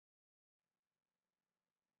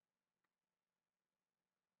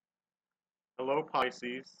Hello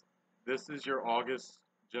Pisces, this is your August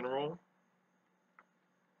general.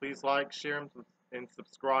 Please like, share, and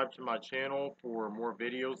subscribe to my channel for more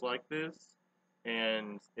videos like this.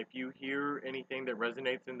 And if you hear anything that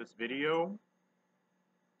resonates in this video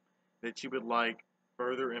that you would like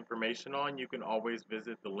further information on, you can always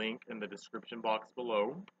visit the link in the description box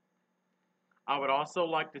below. I would also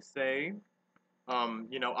like to say,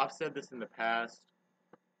 I've said this in the past.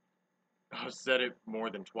 I've said it more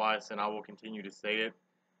than twice, and I will continue to say it.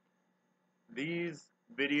 These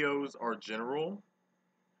videos are general,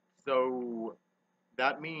 so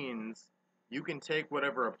that means you can take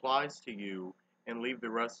whatever applies to you and leave the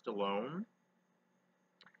rest alone.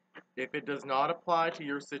 If it does not apply to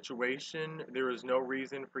your situation, there is no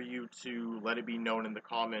reason for you to let it be known in the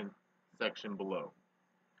comment section below.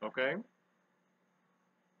 Okay?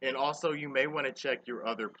 And also, you may want to check your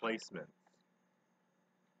other placements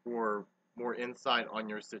for more insight on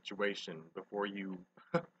your situation before you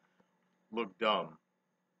look dumb.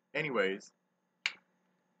 Anyways,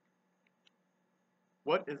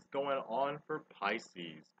 what is going on for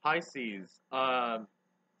Pisces? Pisces,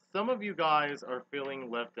 some of you guys are feeling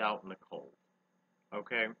left out in the cold,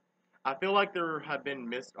 okay? I feel like there have been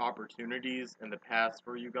missed opportunities in the past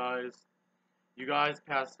for you guys. You guys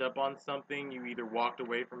passed up on something. You either walked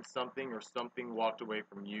away from something or something walked away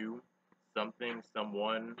from you. Something,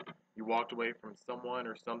 someone. You walked away from someone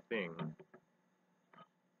or something.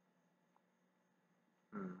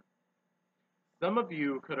 Some of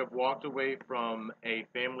you could have walked away from a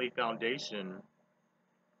family foundation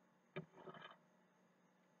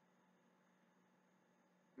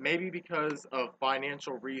maybe because of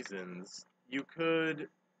financial reasons. You could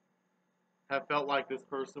have felt like this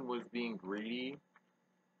person was being greedy,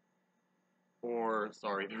 or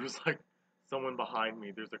sorry, there's like someone behind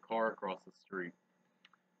me. There's a car across the street.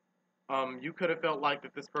 You could have felt like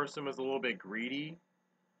that this person was a little bit greedy.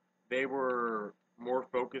 They were more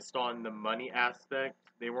focused on the money aspect.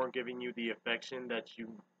 They weren't giving you the affection that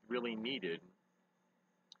you really needed.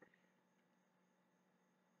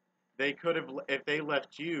 They could have, if they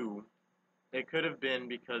left you, it could have been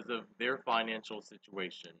because of their financial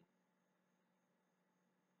situation.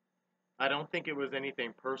 I don't think it was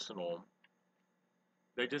anything personal.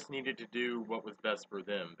 They just needed to do what was best for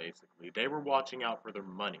them, basically. They were watching out for their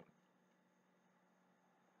money.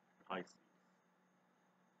 Pisces.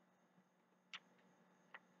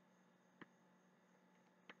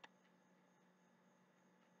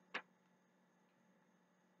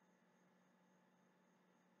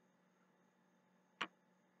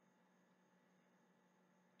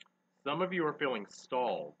 Some of you are feeling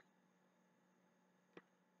stalled.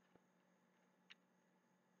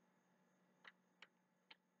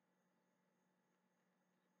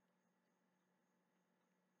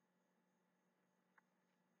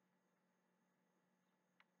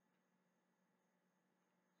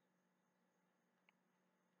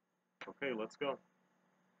 Okay, let's go.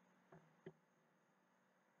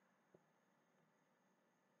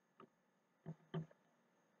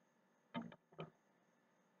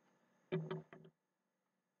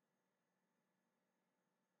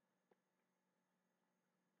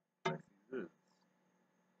 Pisces.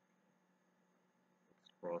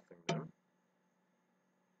 It's crossing them.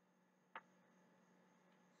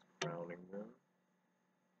 It's crowning them.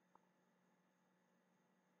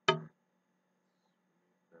 Them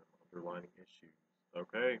underlining issues.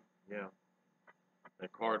 Okay, yeah.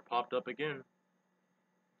 That card popped up again.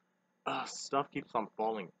 Stuff keeps on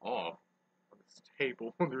falling off on this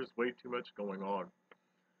table. There's way too much going on.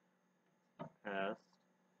 Past.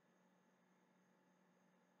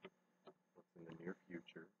 What's in the near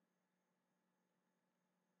future.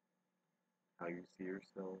 How you see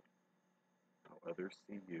yourself. How others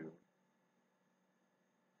see you.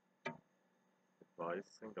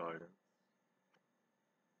 Advice and guidance.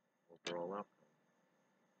 Overall outcome.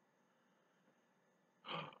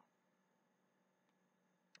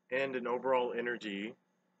 And an overall energy.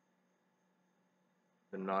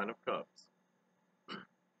 The Nine of Cups.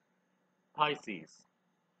 Pisces.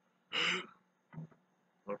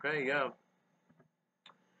 Okay, yeah.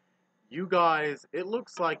 You guys, it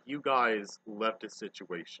looks like you guys left a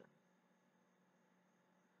situation.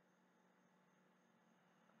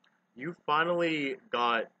 You finally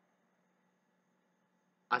got,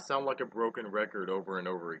 I sound like a broken record over and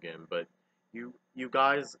over again, but you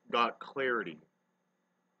guys got clarity.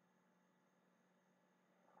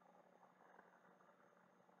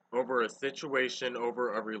 Over a situation,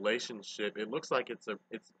 over a relationship. It looks like it's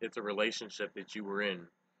a relationship that you were in.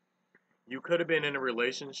 You could have been in a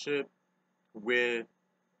relationship with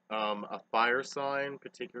a fire sign,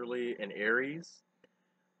 particularly an Aries.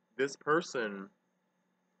 this person,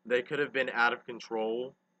 they could have been out of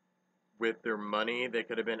control with their money, they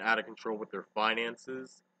could have been out of control with their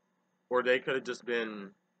finances, or they could have just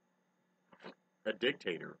been a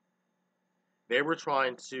dictator. They were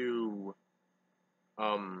trying to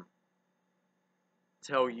um,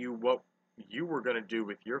 tell you what you were going to do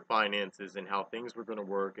with your finances and how things were going to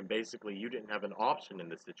work, and basically you didn't have an option in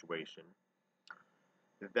the situation.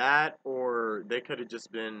 That, or they could have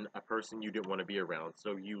just been a person you didn't want to be around,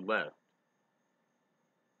 so you left.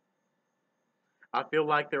 I feel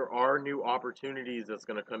like there are new opportunities that's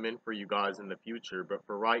going to come in for you guys in the future, but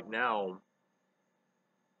for right now,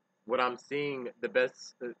 what I'm seeing,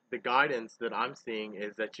 the guidance that I'm seeing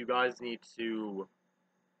is that you guys need to,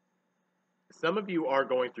 some of you are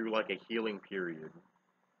going through like a healing period.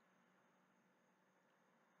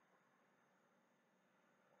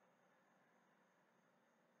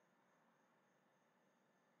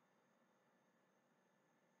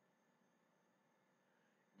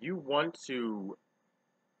 You want to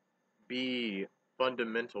be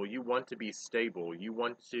fundamental, you want to be stable, you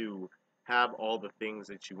want to have all the things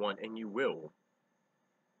that you want, and you will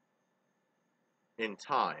in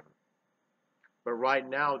time. But right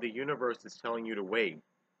now, the universe is telling you to wait.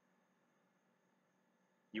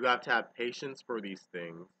 You have to have patience for these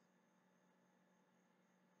things.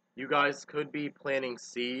 You guys could be planting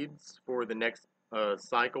seeds for the next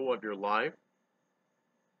cycle of your life.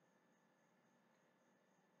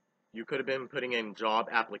 You could have been putting in job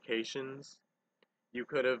applications. You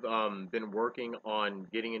could have been working on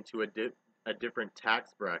getting into a different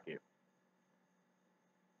tax bracket.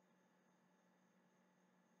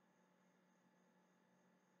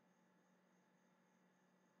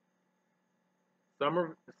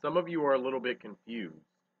 Some of you are a little bit confused.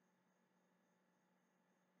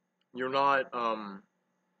 You're not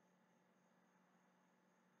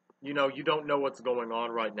you don't know what's going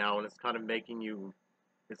on right now, and it's kind of making you,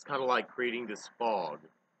 it's kind of like creating this fog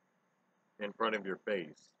in front of your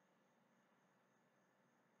face.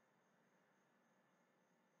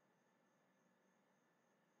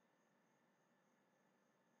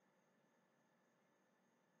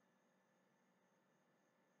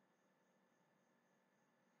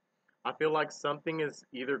 I feel like something is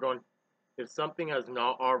either going, if something has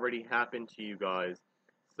not already happened to you guys,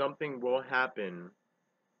 something will happen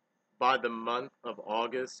by the month of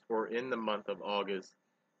August or in the month of August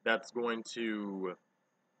that's going to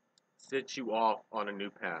set you off on a new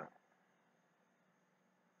path.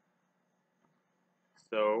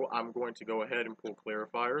 So I'm going to go ahead and pull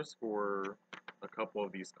clarifiers for a couple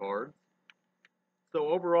of these cards. So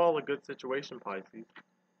overall, a good situation, Pisces.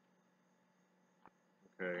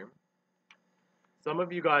 Okay. Some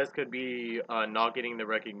of you guys could be not getting the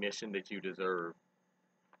recognition that you deserve,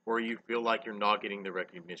 or you feel like you're not getting the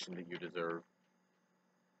recognition that you deserve.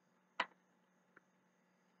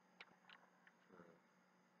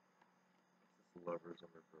 Lovers in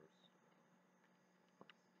reverse.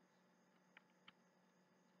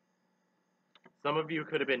 Some of you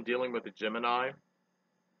could have been dealing with a Gemini.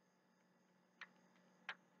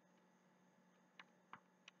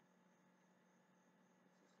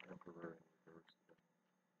 Emperor in reverse.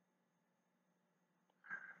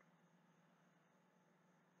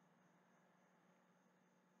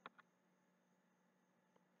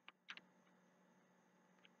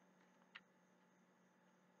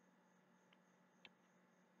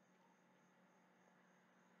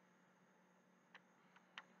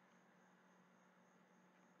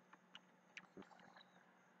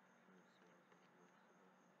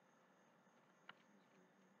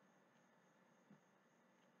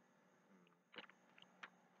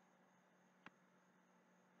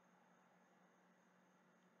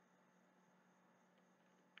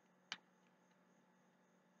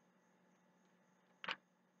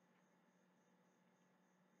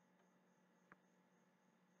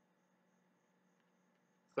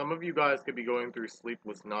 Some of you guys could be going through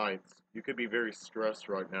sleepless nights. You could be very stressed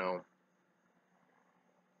right now.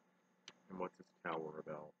 And what's this tower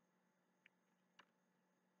about?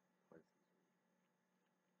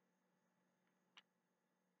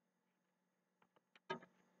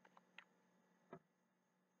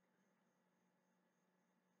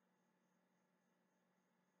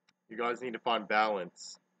 You guys need to find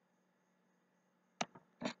balance.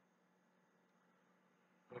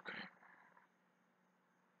 Okay.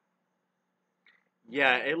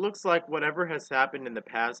 Yeah, it looks like whatever has happened in the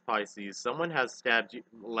past, Pisces, someone has stabbed you.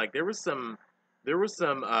 Like there was some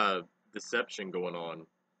deception going on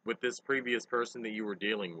with this previous person that you were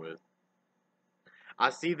dealing with. I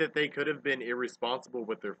see that they could have been irresponsible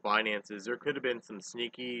with their finances. There could have been some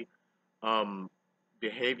sneaky um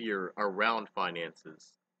behavior around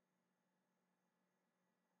finances.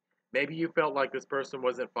 Maybe you felt like this person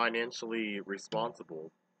wasn't financially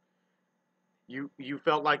responsible. You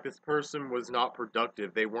felt like this person was not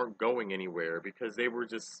productive. They weren't going anywhere because they were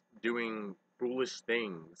just doing foolish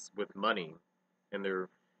things with money, and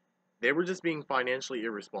they were just being financially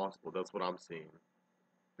irresponsible. That's what I'm seeing.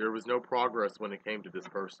 There was no progress when it came to this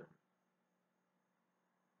person.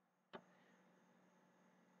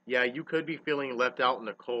 Yeah, you could be feeling left out in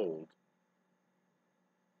the cold,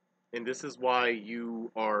 and this is why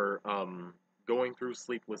you are going through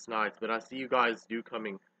sleepless nights. But I see you guys do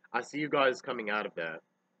coming. I see you guys coming out of that.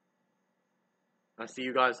 I see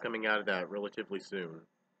you guys coming out of that relatively soon.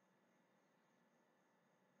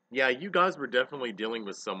 Yeah, you guys were definitely dealing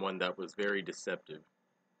with someone that was very deceptive.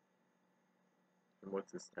 And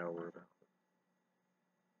what's this tower about?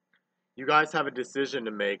 You guys have a decision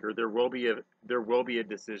to make, or there will be a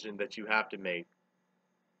decision that you have to make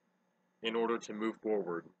in order to move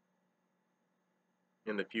forward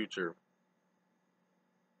in the future.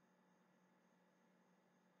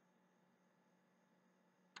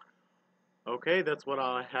 Okay, that's what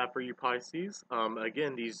I have for you, Pisces.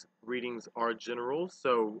 Again, these readings are general,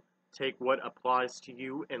 so take what applies to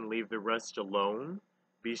you and leave the rest alone.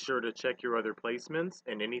 Be sure to check your other placements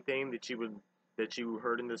and anything that you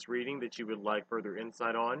heard in this reading that you would like further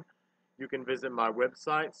insight on. You can visit my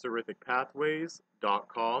website,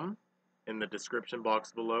 serifficpathways.com, in the description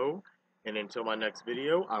box below. And until my next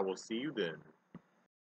video, I will see you then.